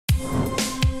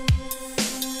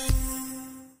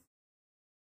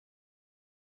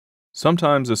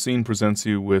Sometimes a scene presents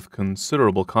you with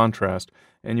considerable contrast,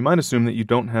 and you might assume that you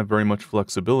don't have very much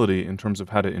flexibility in terms of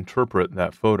how to interpret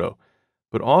that photo.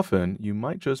 But often, you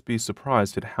might just be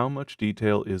surprised at how much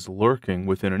detail is lurking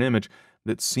within an image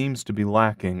that seems to be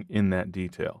lacking in that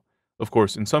detail. Of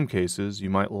course, in some cases, you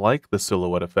might like the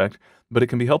silhouette effect, but it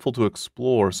can be helpful to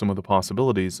explore some of the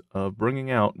possibilities of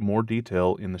bringing out more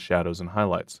detail in the shadows and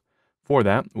highlights. For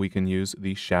that, we can use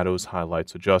the Shadows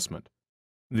Highlights adjustment.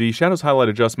 The Shadows Highlight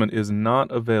adjustment is not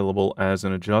available as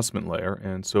an adjustment layer,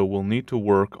 and so we'll need to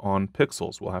work on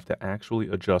pixels. We'll have to actually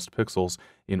adjust pixels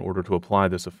in order to apply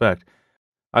this effect.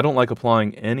 I don't like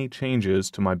applying any changes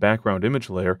to my background image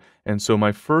layer, and so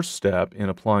my first step in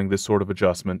applying this sort of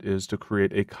adjustment is to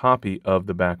create a copy of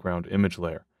the background image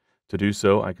layer. To do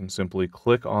so, I can simply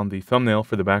click on the thumbnail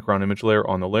for the background image layer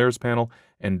on the Layers panel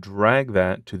and drag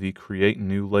that to the Create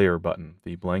New Layer button,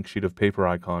 the blank sheet of paper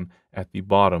icon at the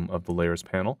bottom of the Layers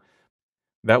panel.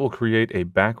 That will create a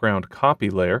background copy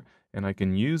layer, and I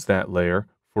can use that layer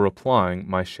for applying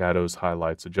my Shadows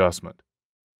Highlights adjustment.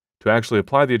 To actually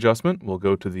apply the adjustment, we'll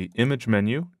go to the Image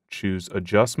menu, choose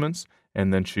Adjustments,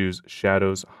 and then choose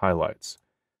Shadows Highlights.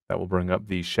 That will bring up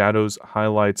the Shadows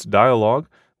Highlights dialog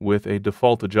with a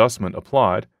default adjustment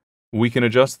applied. We can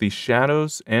adjust the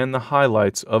shadows and the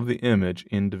highlights of the image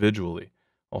individually.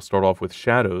 I'll start off with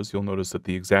shadows. You'll notice that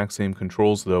the exact same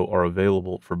controls, though, are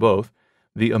available for both.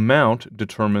 The amount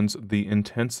determines the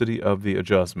intensity of the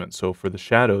adjustment. So for the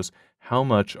shadows, how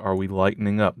much are we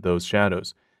lightening up those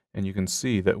shadows? And you can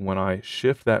see that when I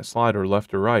shift that slider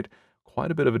left or right,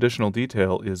 quite a bit of additional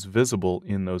detail is visible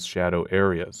in those shadow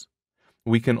areas.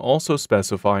 We can also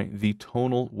specify the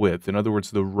tonal width, in other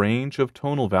words, the range of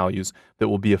tonal values that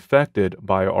will be affected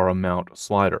by our amount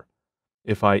slider.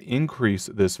 If I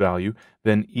increase this value,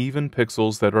 then even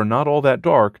pixels that are not all that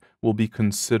dark will be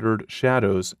considered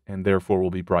shadows and therefore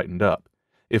will be brightened up.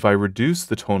 If I reduce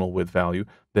the tonal width value,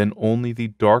 then only the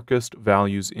darkest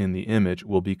values in the image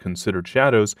will be considered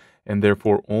shadows, and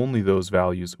therefore only those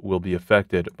values will be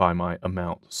affected by my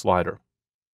amount slider.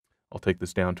 I'll take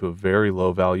this down to a very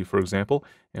low value, for example,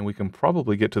 and we can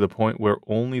probably get to the point where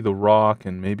only the rock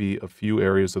and maybe a few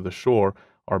areas of the shore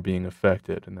are being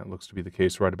affected, and that looks to be the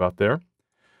case right about there.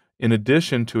 In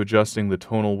addition to adjusting the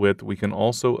tonal width, we can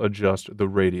also adjust the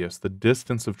radius, the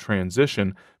distance of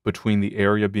transition between the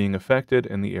area being affected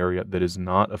and the area that is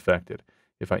not affected.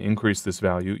 If I increase this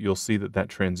value, you'll see that that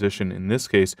transition in this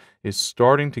case is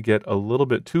starting to get a little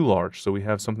bit too large. So we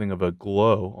have something of a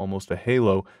glow, almost a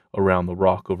halo around the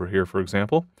rock over here, for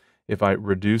example. If I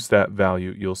reduce that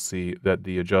value, you'll see that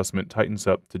the adjustment tightens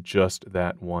up to just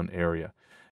that one area.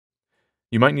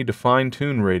 You might need to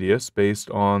fine-tune radius based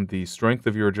on the strength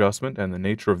of your adjustment and the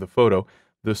nature of the photo.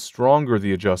 The stronger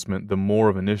the adjustment, the more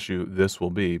of an issue this will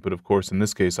be. But of course, in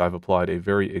this case, I've applied a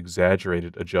very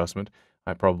exaggerated adjustment.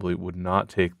 I probably would not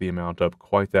take the amount up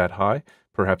quite that high,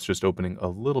 perhaps just opening a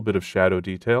little bit of shadow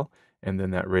detail, and then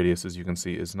that radius, as you can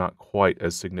see, is not quite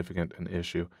as significant an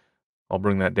issue. I'll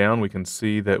bring that down. We can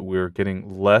see that we're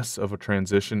getting less of a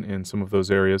transition in some of those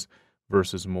areas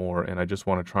versus more, and I just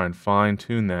want to try and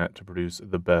fine-tune that to produce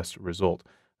the best result.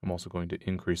 I'm also going to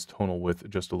increase tonal width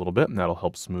just a little bit, and that'll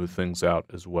help smooth things out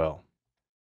as well.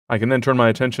 I can then turn my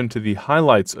attention to the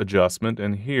highlights adjustment,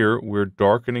 and here we're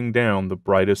darkening down the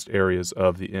brightest areas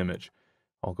of the image.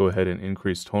 I'll go ahead and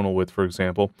increase tonal width, for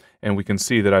example, and we can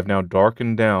see that I've now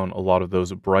darkened down a lot of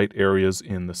those bright areas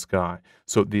in the sky.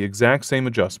 So the exact same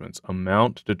adjustments.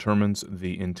 Amount determines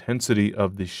the intensity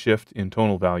of the shift in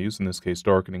tonal values, in this case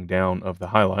darkening down of the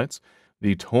highlights.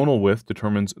 The tonal width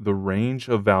determines the range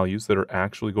of values that are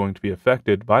actually going to be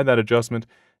affected by that adjustment,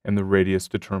 and the radius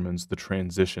determines the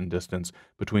transition distance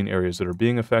between areas that are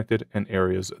being affected and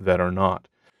areas that are not.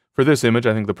 For this image,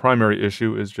 I think the primary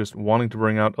issue is just wanting to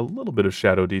bring out a little bit of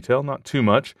shadow detail, not too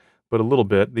much, but a little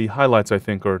bit. The highlights, I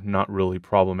think, are not really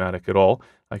problematic at all.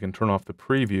 I can turn off the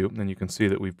preview, and you can see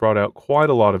that we've brought out quite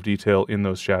a lot of detail in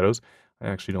those shadows. I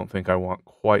actually don't think I want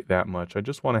quite that much. I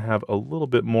just want to have a little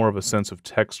bit more of a sense of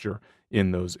texture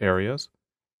in those areas.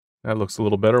 That looks a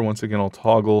little better. Once again, I'll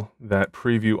toggle that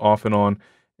preview off and on,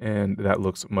 and that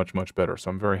looks much, much better. So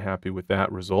I'm very happy with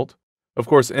that result. Of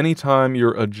course, anytime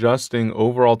you're adjusting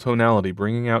overall tonality,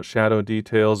 bringing out shadow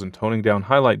details and toning down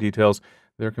highlight details,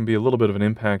 there can be a little bit of an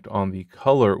impact on the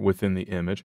color within the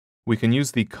image. We can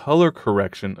use the color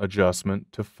correction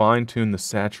adjustment to fine-tune the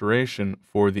saturation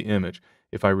for the image.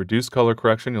 If I reduce color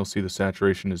correction, you'll see the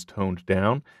saturation is toned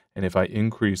down, and if I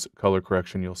increase color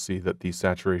correction, you'll see that the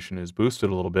saturation is boosted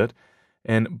a little bit.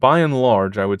 And by and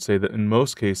large, I would say that in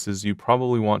most cases, you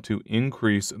probably want to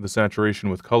increase the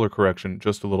saturation with color correction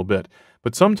just a little bit.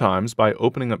 But sometimes, by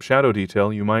opening up shadow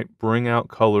detail, you might bring out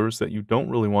colors that you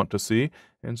don't really want to see,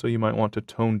 and so you might want to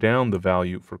tone down the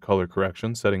value for color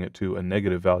correction, setting it to a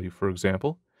negative value, for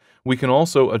example. We can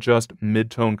also adjust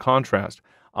mid-tone contrast.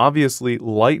 Obviously,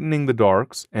 lightening the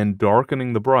darks and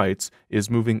darkening the brights is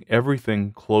moving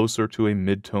everything closer to a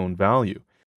mid-tone value.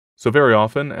 So very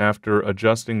often, after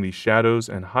adjusting the shadows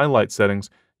and highlight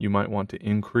settings, you might want to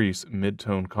increase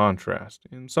mid-tone contrast.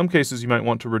 In some cases, you might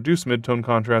want to reduce mid-tone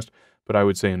contrast, but I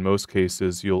would say in most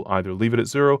cases, you'll either leave it at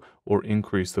 0 or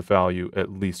increase the value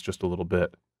at least just a little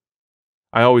bit.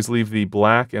 I always leave the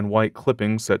black and white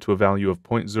clipping set to a value of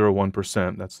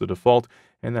 0.01%. That's the default,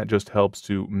 and that just helps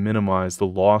to minimize the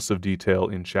loss of detail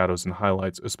in shadows and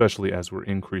highlights, especially as we're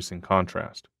increasing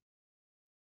contrast.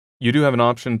 You do have an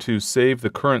option to save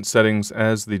the current settings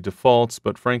as the defaults,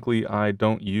 but frankly, I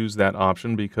don't use that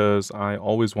option because I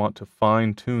always want to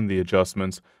fine-tune the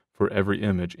adjustments for every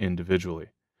image individually.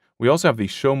 We also have the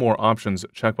Show More Options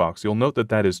checkbox. You'll note that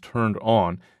that is turned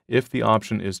on. If the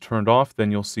option is turned off, then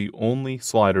you'll see only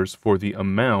sliders for the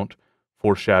amount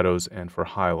for shadows and for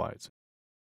highlights.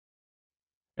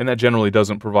 And that generally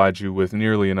doesn't provide you with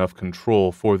nearly enough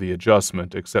control for the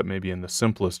adjustment, except maybe in the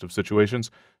simplest of situations,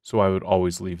 so I would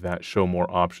always leave that Show More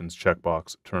Options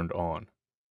checkbox turned on.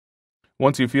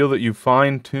 Once you feel that you've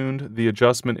fine-tuned the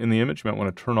adjustment in the image, you might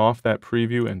want to turn off that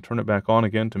preview and turn it back on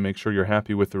again to make sure you're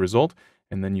happy with the result,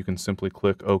 and then you can simply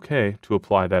click OK to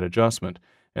apply that adjustment.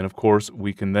 And of course,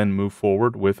 we can then move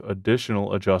forward with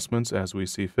additional adjustments as we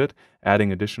see fit,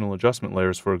 adding additional adjustment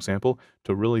layers, for example,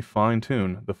 to really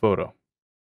fine-tune the photo.